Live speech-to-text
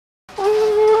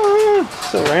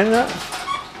still raining out?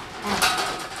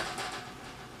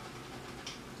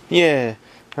 Yeah.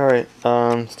 Alright,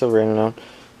 still raining out.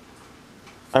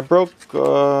 I broke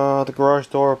the garage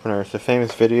door opener. It's a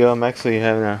famous video. I'm actually in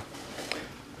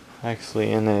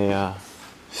a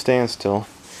standstill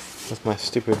with my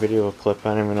stupid video clip.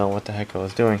 I don't even know what the heck I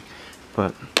was doing.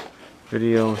 But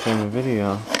video within a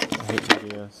video. I hate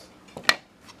videos.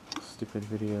 Stupid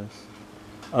videos.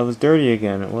 I was dirty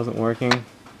again. It wasn't working.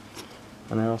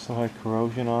 And I also had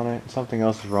corrosion on it. Something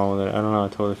else is wrong with it. I don't know. I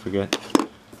totally forget.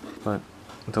 But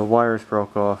the wires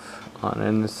broke off on,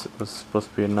 and this was supposed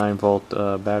to be a 9-volt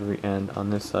battery end on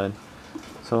this side.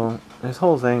 So this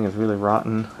whole thing is really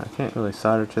rotten. I can't really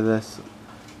solder to this.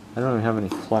 I don't even have any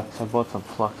flux. I bought some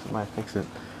flux. I might fix it.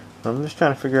 But I'm just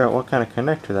trying to figure out what kind of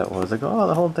connector that was. I go, oh,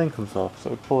 the whole thing comes off.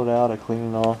 So I pull it out. I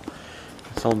clean it all.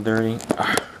 It's all dirty.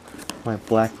 My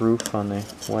black roof on the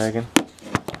wagon.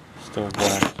 Still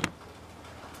black.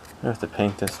 I have to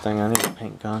paint this thing. I need a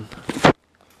paint gun.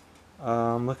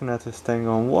 I'm looking at this thing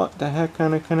going, what the heck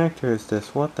kind of connector is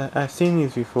this? What the? I've seen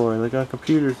these before. Like on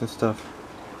computers and stuff.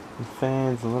 And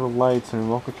fans and little lights and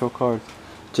remote control cars.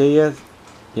 JST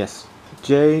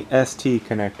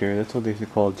connector. That's what these are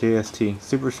called. JST.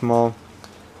 Super small.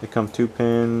 They come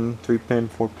 2-pin, 3-pin,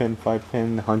 4-pin,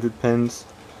 5-pin, 100 pins.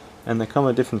 And they come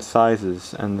at different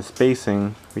sizes. And the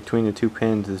spacing between the 2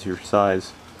 pins is your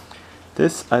size.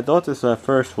 This, I thought this at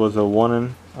first was a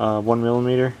 1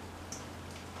 millimeter.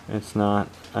 It's not.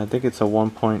 I think it's a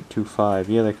 1.25.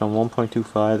 Yeah, they come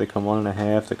 1.25, they come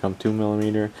 1.5, they come 2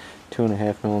 millimeter,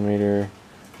 2.5 millimeter,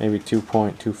 maybe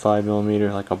 2.25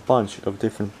 millimeter, like a bunch of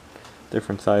different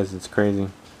sizes. It's crazy.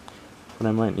 But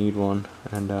I might need one.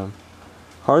 And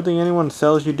hardly anyone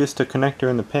sells you just a connector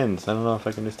and the pins. I don't know if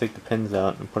I can just take the pins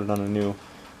out and put it on a new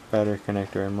battery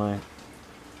connector. I might.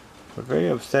 But very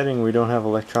upsetting we don't have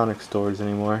electronic stores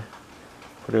anymore.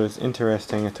 But it was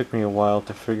interesting. It took me a while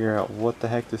to figure out what the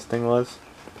heck this thing was.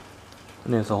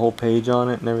 And there's a whole page on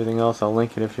it and everything else. I'll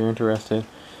link it if you're interested.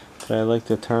 But I like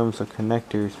the terms of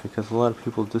connectors because a lot of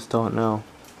people just don't know.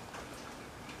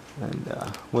 And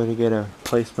way to get a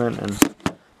replacement. And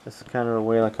this is kind of a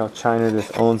way like how China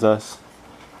just owns us.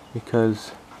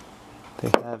 Because they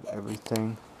have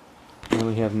everything. And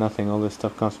we have nothing. All this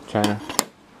stuff comes from China.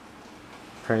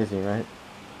 Crazy, right?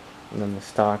 And then the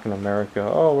stock in America,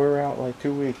 oh, we're out like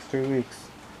 2 weeks, 3 weeks.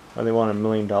 Or they want $1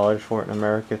 million for it in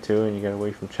America too, and you gotta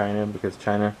wait from China because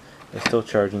China is still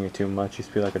charging you too much. It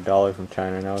used to be like $1 from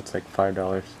China, now it's like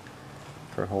 $5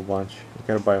 for a whole bunch. You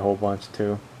gotta buy a whole bunch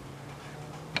too.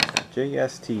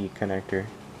 JST connector.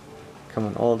 Come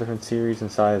in all different series and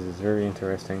sizes, very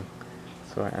interesting.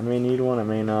 So I may need one, I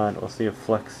may not. We'll see if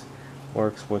Flex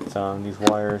works with these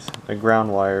wires. The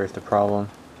ground wire is the problem.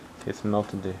 It gets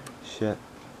melted to shit.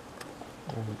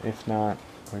 And if not,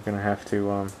 we're gonna have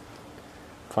to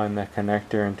find that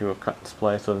connector and do a cut and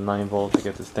splice with a 9-volt to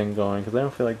get this thing going. Because I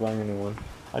don't feel like buying a new one.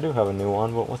 I do have a new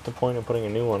one, but what's the point of putting a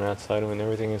new one outside when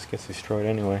everything else gets destroyed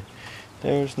anyway?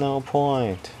 There's no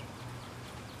point.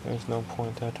 There's no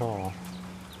point at all.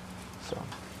 So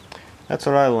that's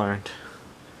what I learned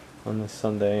on this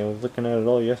Sunday. I was looking at it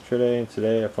all yesterday, and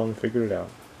today I finally figured it out.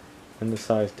 And the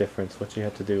size difference, what you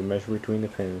have to do, measure between the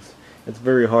pins. It's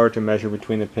very hard to measure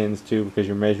between the pins too because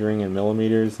you're measuring in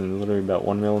millimeters and literally about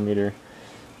 1 millimeter.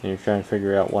 And you're trying to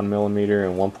figure out 1 millimeter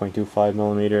and 1.25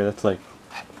 millimeter. That's like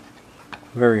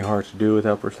very hard to do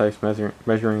without precise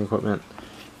measuring equipment.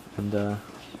 And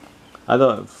I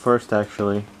thought at first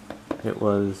actually it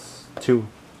was 2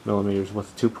 millimeters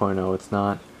with 2.0. It's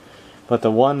not. But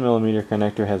the 1 millimeter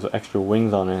connector has extra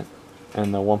wings on it,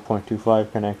 and the 1.25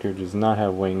 connector does not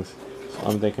have wings. So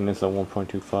I'm thinking it's a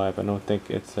 1.25. I don't think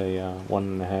it's a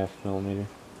 1.5 millimeter.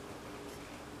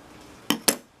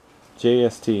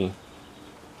 JST.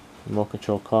 Remote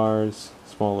control cars,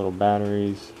 small little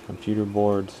batteries, computer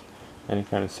boards, any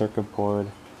kind of circuit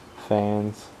board,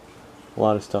 fans. A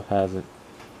lot of stuff has it.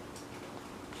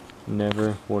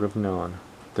 Never would have known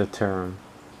the term.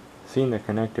 Seen the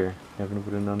connector, never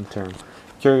would have known the term.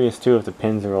 Curious too if the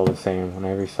pins are all the same on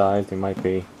every size. They might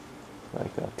be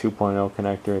like a 2.0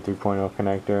 connector, a 3.0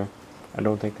 connector. I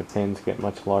don't think the pins get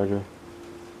much larger.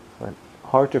 But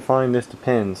hard to find the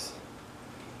pins.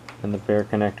 And the bare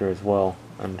connector as well,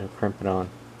 and to crimp it on.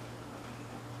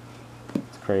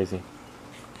 It's crazy.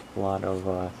 A lot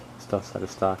of stuff's out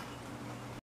of stock.